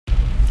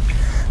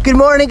Good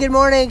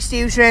morning.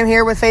 Steve Schramm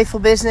here with Faithful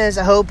Business.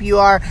 I hope you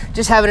are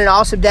just having an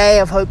awesome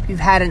day. I hope you've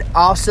had an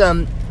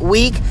awesome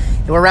week.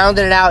 We're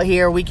rounding it out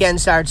here.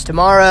 Weekend starts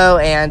tomorrow,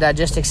 and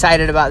just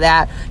excited about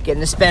that. Getting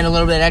to spend a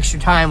little bit extra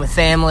time with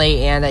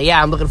family, and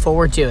I'm looking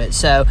forward to it.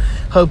 So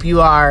hope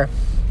you are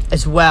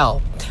as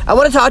well. I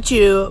want to talk to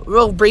you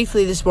real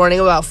briefly this morning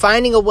about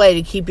finding a way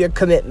to keep your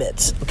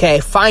commitments.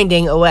 Okay,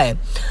 finding a way.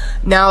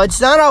 Now,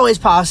 it's not always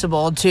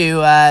possible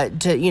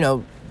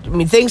to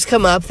things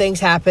come up, things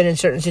happen in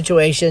certain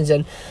situations,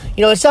 and,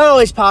 it's not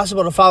always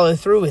possible to follow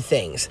through with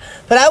things.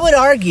 But I would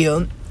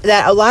argue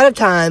that a lot of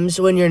times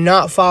when you're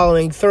not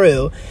following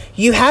through,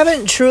 you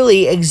haven't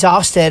truly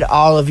exhausted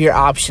all of your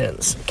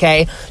options,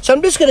 okay? So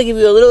I'm just going to give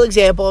you a little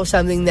example of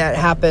something that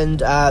happened,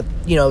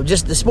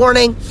 just this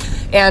morning,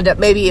 and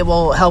maybe it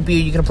will help you.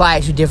 You can apply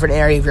it to a different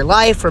area of your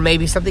life, or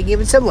maybe something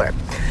even similar.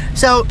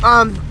 So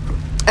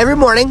every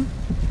morning,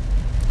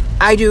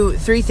 I do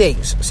three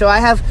things. So I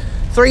have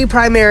three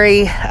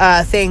primary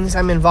things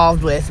I'm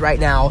involved with right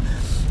now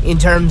in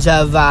terms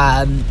of,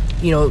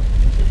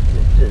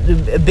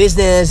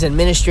 business and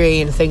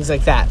ministry and things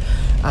like that.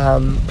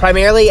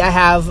 Primarily, I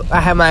have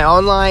my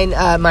online,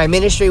 my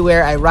ministry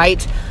where I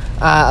write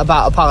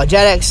about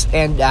apologetics,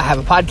 and I have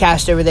a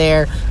podcast over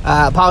there,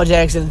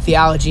 Apologetics and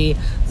Theology.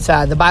 It's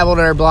the Bible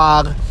Nerd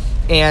blog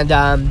and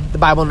the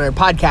Bible Nerd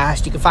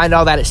podcast. You can find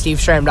all that at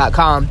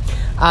steveschramm.com.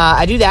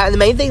 I do that, and the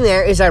main thing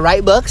there is I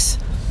write books,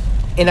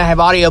 and I have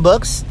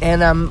audiobooks,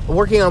 and I'm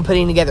working on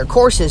putting together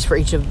courses for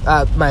each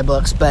of my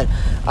books. But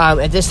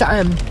at this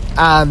time,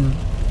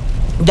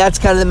 that's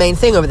kind of the main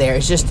thing over there.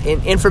 It's just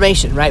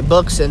information, right?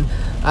 Books and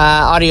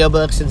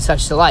audiobooks and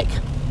such to like.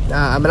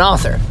 I'm an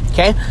author,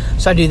 okay?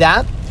 So I do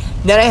that.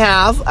 Then I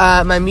have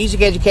my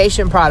music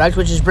education product,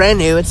 which is brand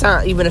new. It's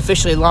not even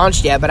officially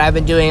launched yet, but I've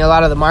been doing a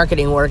lot of the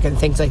marketing work and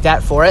things like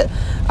that for it.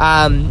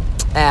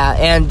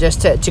 And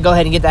just to go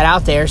ahead and get that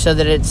out there so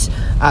that it's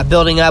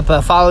building up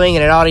a following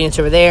and an audience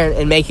over there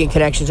and making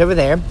connections over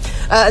there.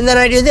 And then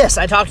I do this.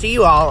 I talk to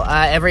you all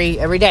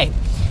every day.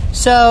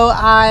 So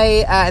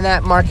and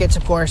that markets,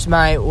 of course,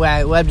 my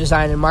web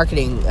design and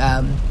marketing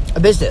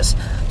business.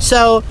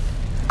 So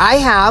I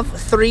have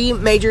three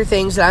major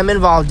things that I'm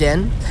involved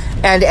in.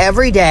 And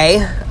every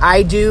day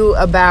I do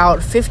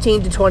about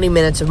 15 to 20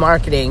 minutes of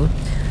marketing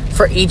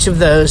for each of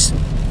those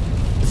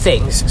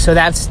things. So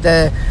that's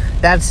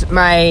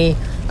my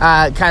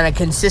kind of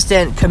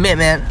consistent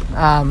commitment.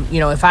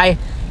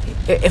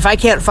 If I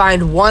can't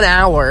find 1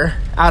 hour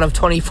out of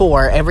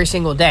 24 every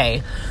single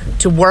day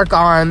to work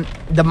on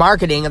the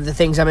marketing of the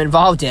things I'm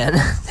involved in,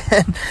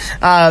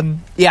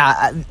 I'm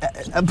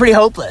pretty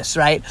hopeless,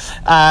 right?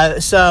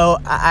 So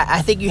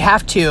I think you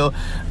have to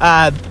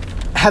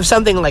have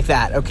something like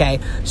that. Okay.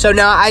 So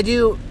now I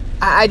do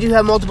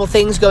have multiple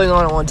things going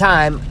on at one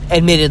time,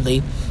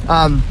 admittedly.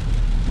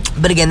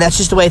 But again, that's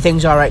just the way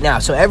things are right now.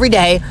 So every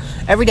day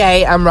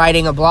I'm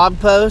writing a blog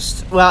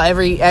post. Well,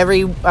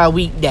 every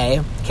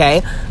weekday,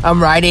 okay,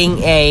 I'm writing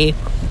a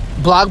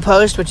blog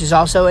post, which is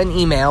also an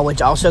email,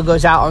 which also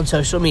goes out on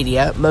social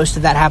media. Most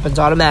of that happens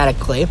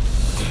automatically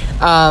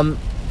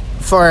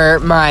for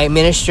my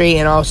ministry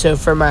and also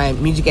for my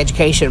music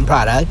education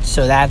product.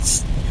 So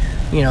that's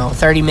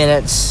 30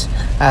 minutes,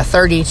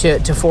 30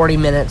 to 40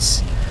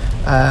 minutes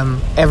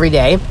every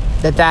day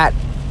that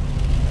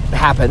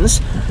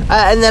happens.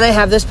 And then I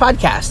have this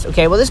podcast.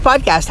 Okay, well, this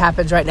podcast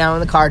happens right now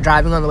in the car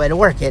driving on the way to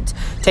work. It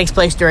takes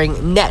place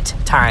during net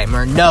time,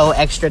 or no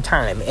extra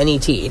time,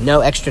 NET,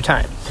 no extra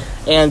time.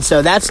 And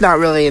so that's not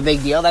really a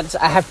big deal.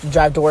 I have to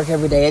drive to work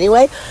every day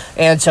anyway.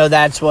 And so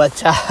that's what,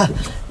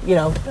 that's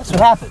what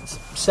happens.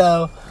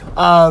 So,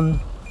 I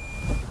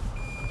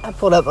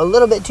pulled up a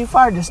little bit too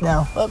far just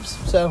now. Oops.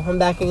 So I'm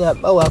backing up.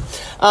 Oh, well.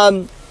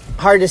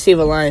 Hard to see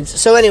the lines.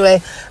 So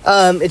anyway,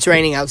 it's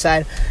raining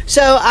outside.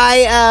 So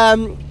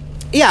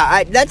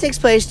that takes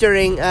place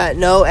during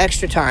no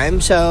extra time.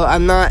 So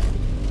I'm not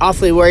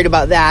awfully worried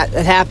about that.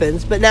 That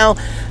happens. But now,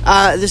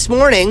 this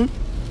morning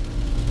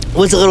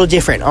was a little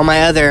different on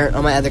my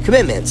other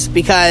commitments,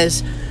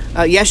 because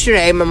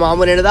yesterday my mom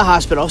went into the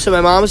hospital. So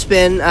my mom's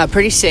been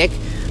pretty sick.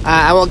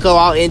 I won't go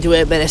all into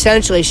it, but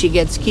essentially she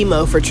gets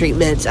chemo for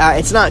treatment.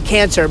 It's not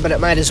cancer, but it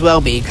might as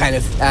well be kind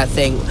of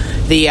thing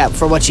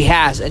for what she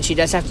has, and she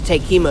does have to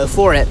take chemo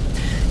for it.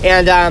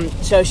 And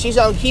so she's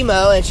on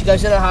chemo, and she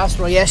goes into the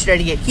hospital yesterday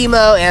to get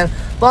chemo, and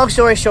long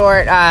story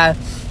short,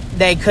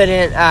 they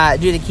couldn't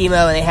do the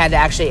chemo, and they had to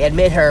actually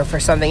admit her for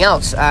something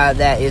else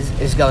that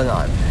is going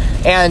on.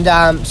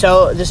 And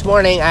so this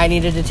morning I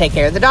needed to take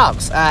care of the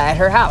dogs at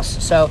her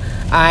house. So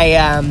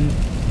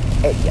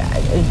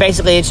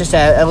basically it's just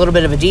a little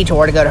bit of a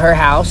detour to go to her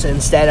house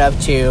instead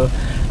of to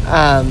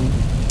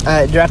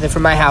directly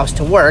from my house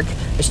to work.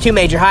 There's two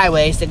major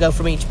highways that go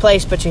from each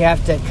place, but you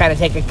have to kind of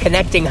take a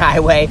connecting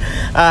highway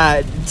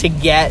to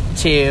get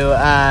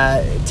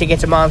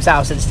to Mom's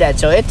house instead.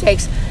 So it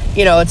takes,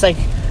 it's like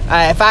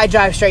if I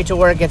drive straight to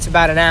work, it's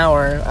about an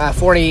hour,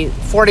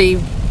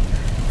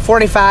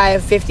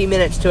 45, 50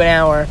 minutes to an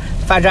hour.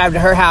 If I drive to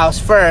her house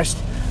first,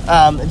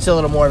 it's a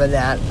little more than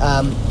that.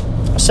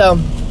 So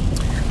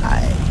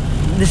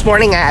this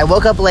morning I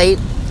woke up late.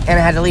 and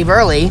I had to leave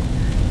early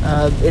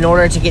in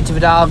order to get to the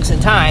dogs in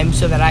time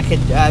so that I could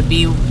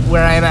be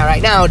where I am at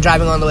right now,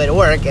 driving on the way to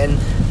work. And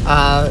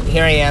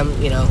here I am,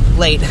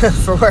 late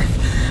for work.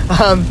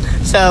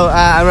 So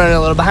I'm running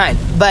a little behind.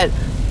 But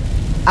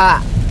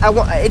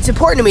it's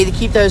important to me to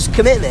keep those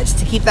commitments,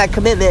 to keep that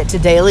commitment to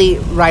daily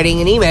writing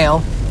an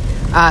email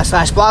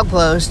 / blog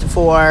post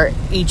for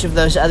each of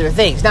those other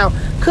things. Now,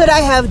 could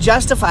I have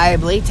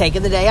justifiably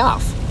taken the day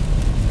off?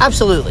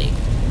 Absolutely.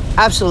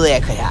 Absolutely, I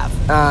could have.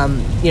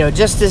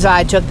 Just as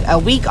I took a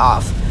week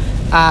off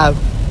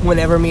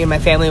whenever me and my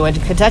family went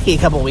to Kentucky a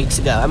couple weeks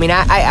ago. I mean,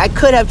 I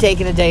could have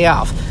taken a day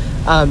off,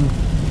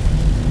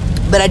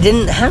 but I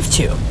didn't have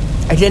to.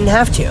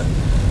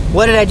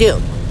 What did I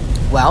do?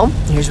 Well,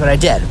 here's what I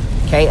did.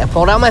 Okay, I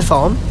pulled out my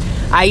phone.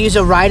 I use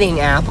a writing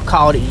app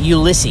called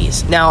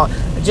Ulysses. Now,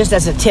 just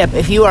as a tip,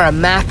 if you are a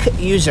Mac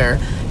user,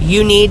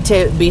 you need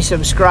to be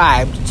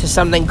subscribed to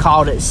something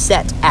called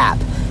Setapp.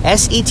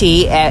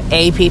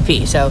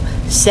 Setapp. So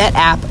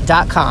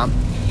setapp.com.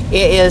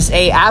 It is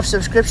a app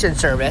subscription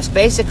service.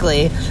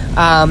 Basically,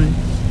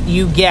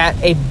 you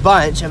get a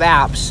bunch of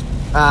apps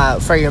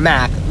for your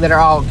Mac that are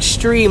all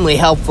extremely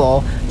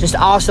helpful, just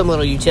awesome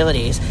little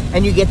utilities,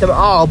 and you get them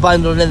all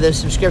bundled into the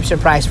subscription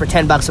price for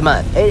 $10 a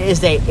month.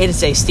 It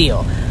is a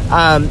steal.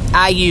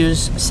 I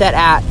use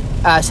Setapp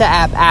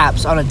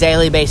apps on a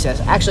daily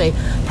basis. Actually,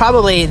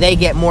 probably they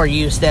get more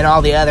use than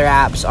all the other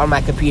apps on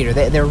my computer.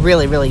 They're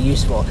really, really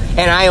useful,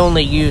 and I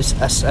only use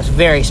a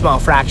very small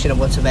fraction of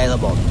what's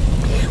available.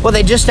 Well,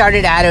 they just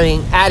started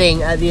adding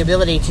the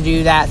ability to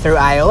do that through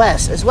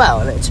iOS as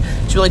well, and it's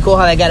really cool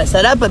how they got it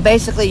set up. But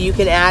basically, you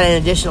can add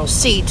an additional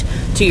seat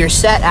to your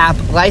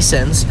Setapp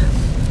license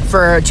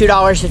for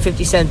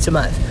 $2.50 a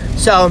month.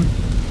 So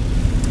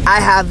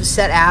I have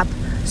Setapp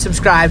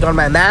subscribed on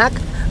my Mac.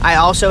 I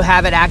also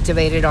have it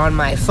activated on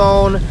my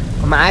phone,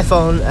 on my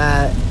iPhone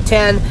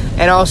 10,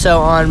 and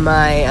also on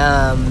my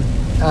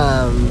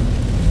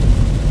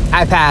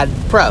iPad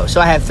Pro.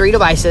 So I have 3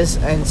 devices,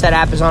 and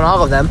Setapp is on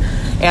all of them.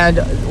 And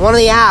one of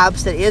the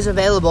apps that is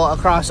available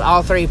across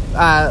all 3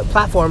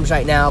 platforms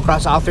right now,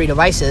 across all 3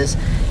 devices,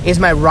 is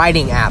my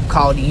writing app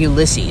called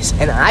Ulysses.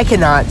 And I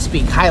cannot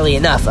speak highly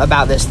enough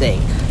about this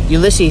thing.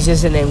 Ulysses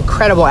is an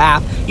incredible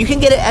app. You can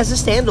get it as a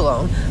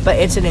standalone, but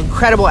it's an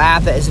incredible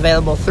app that is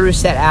available through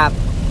Setapp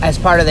as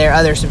part of their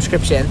other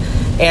subscription.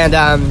 And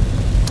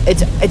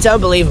it's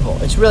unbelievable.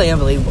 It's really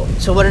unbelievable.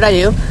 So what did I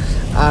do?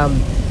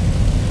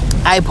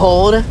 I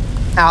pulled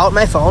out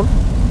my phone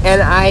and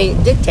I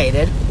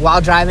dictated while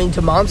driving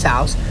to Mom's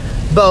house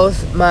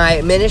both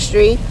my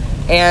ministry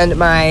and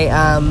my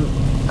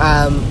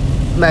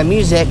my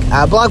music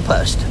blog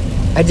post.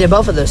 I did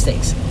both of those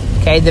things.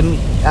 Okay, the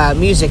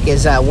music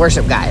is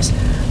Worship Guys,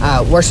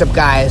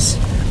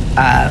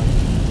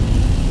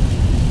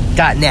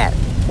 worshipguys.net.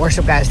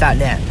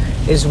 Worshipguys.net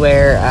is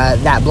where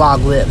that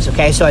blog lives.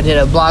 Okay, so I did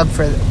a blog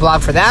for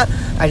that.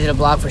 I did a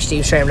blog for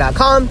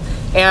SteveSchramm.com,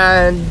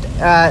 and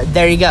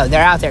there you go.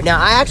 They're out there now.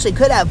 I actually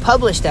could have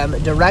published them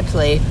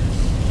directly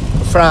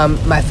from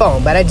my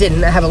phone, but I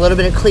didn't. I have a little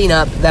bit of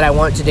cleanup that I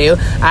want to do.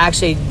 I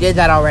actually did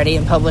that already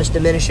and published the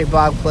ministry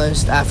blog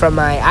post from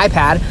my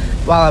iPad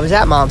while I was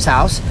at Mom's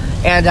house,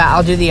 and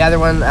I'll do the other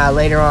one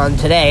later on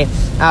today.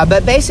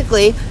 But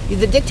basically,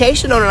 the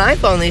dictation on an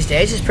iPhone these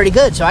days is pretty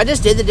good. So I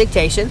just did the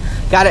dictation,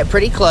 got it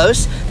pretty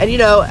close, and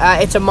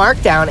it's a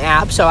markdown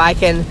app, so I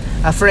can,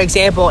 for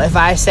example, if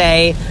I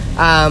say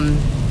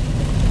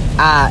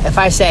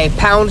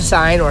pound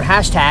sign or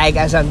hashtag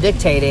as I'm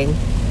dictating,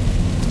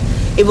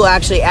 it will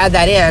actually add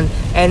that in,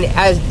 and it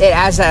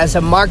adds that as a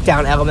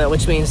markdown element,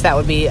 which means that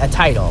would be a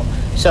title.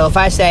 So if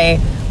I say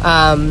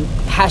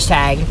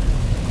hashtag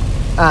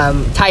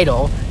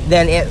title,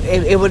 then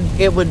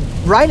it would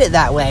write it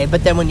that way.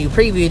 But then when you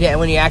previewed it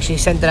and when you actually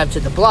sent it up to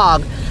the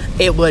blog,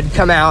 it would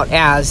come out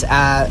as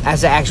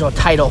an actual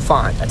title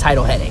font, a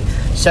title heading.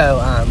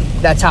 So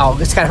that's kind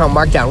of how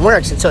Markdown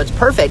works, and so it's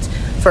perfect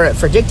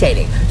for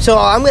dictating. So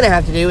all I'm going to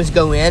have to do is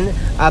go in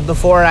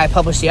before I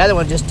publish the other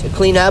one, just to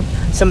clean up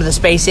some of the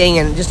spacing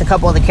and just a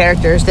couple of the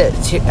characters that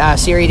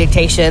Siri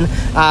dictation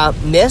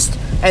missed,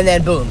 and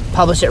then boom,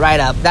 publish it right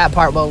up. That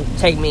part will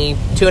take me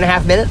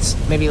 2.5 minutes,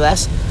 maybe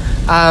less.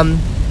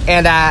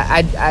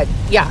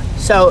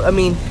 So I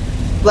mean,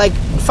 like,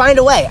 find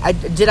a way.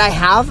 Did I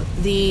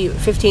have the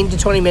 15 to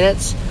 20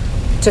 minutes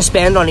to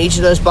spend on each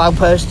of those blog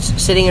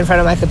posts sitting in front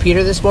of my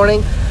computer this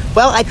morning?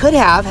 Well, I could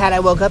have had I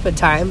woke up in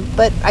time,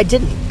 but I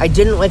didn't. I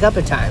didn't wake up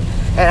in time,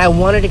 and I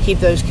wanted to keep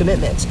those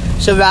commitments.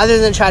 So rather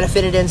than try to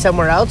fit it in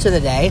somewhere else in the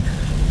day,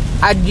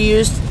 I'd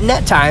used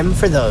net time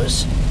for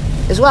those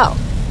as well.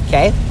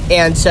 Okay,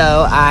 and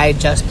so I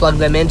just plugged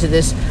them into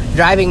this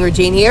driving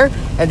routine here,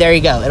 and there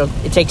you go.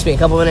 It takes me a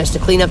couple minutes to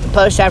clean up the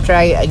post after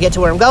I get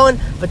to where I'm going,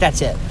 but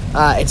that's it.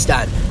 It's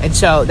done. And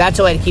so that's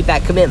a way to keep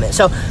that commitment.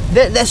 So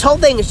this whole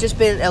thing has just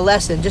been a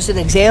lesson, just an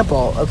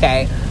example,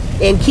 okay,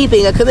 in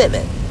keeping a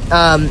commitment,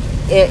 and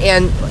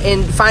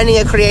in finding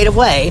a creative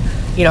way.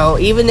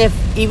 Even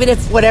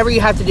if whatever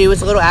you have to do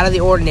is a little out of the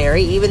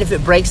ordinary, even if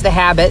it breaks the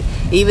habit,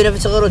 even if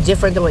it's a little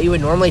different than what you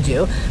would normally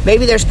do,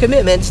 maybe there's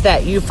commitments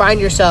that you find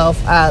yourself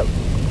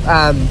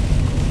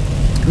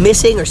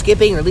missing or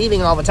skipping or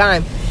leaving all the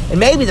time. And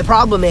maybe the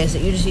problem is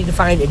that you just need to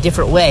find a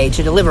different way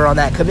to deliver on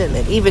that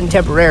commitment, even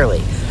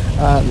temporarily.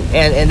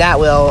 And that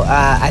will,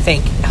 I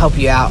think, help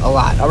you out a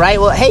lot. All right.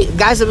 Well, hey,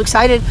 guys, I'm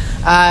excited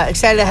to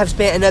have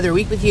spent another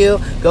week with you.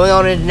 Going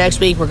on into next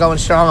week, we're going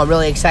strong. I'm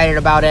really excited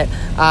about it.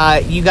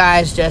 You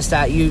guys just,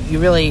 you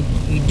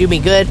do me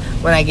good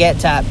when I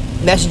get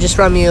messages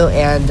from you,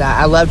 and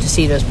I love to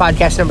see those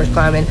podcast numbers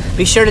climbing.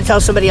 Be sure to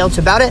tell somebody else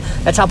about it.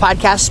 That's how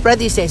podcasts spread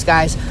these days,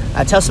 guys.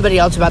 Tell somebody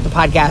else about the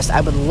podcast. I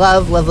would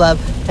love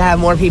to have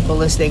more people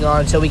listening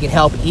on, so we can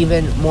help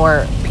even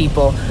more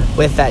people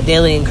with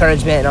daily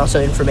encouragement and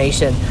also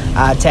information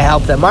to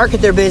help them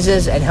market their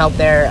business and help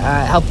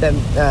them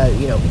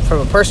from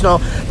a personal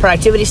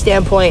productivity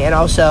standpoint, and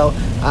also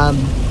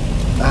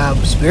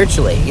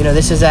spiritually.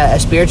 This is a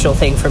spiritual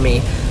thing for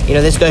me.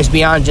 This goes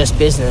beyond just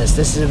business.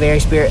 This is a very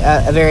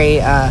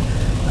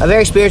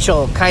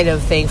spiritual kind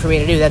of thing for me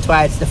to do. That's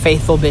why it's the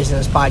Faithful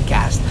Business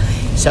Podcast.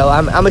 So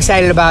I'm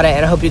excited about it,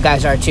 and I hope you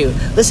guys are too.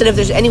 Listen, if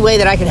there's any way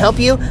that I can help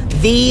you,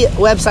 the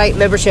website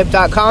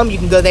membership.com, you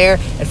can go there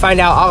and find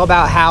out all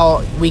about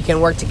how we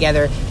can work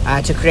together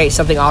to create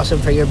something awesome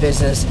for your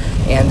business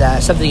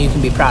and something you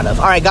can be proud of.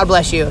 All right, God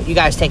bless you. You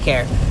guys take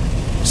care.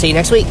 See you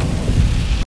next week.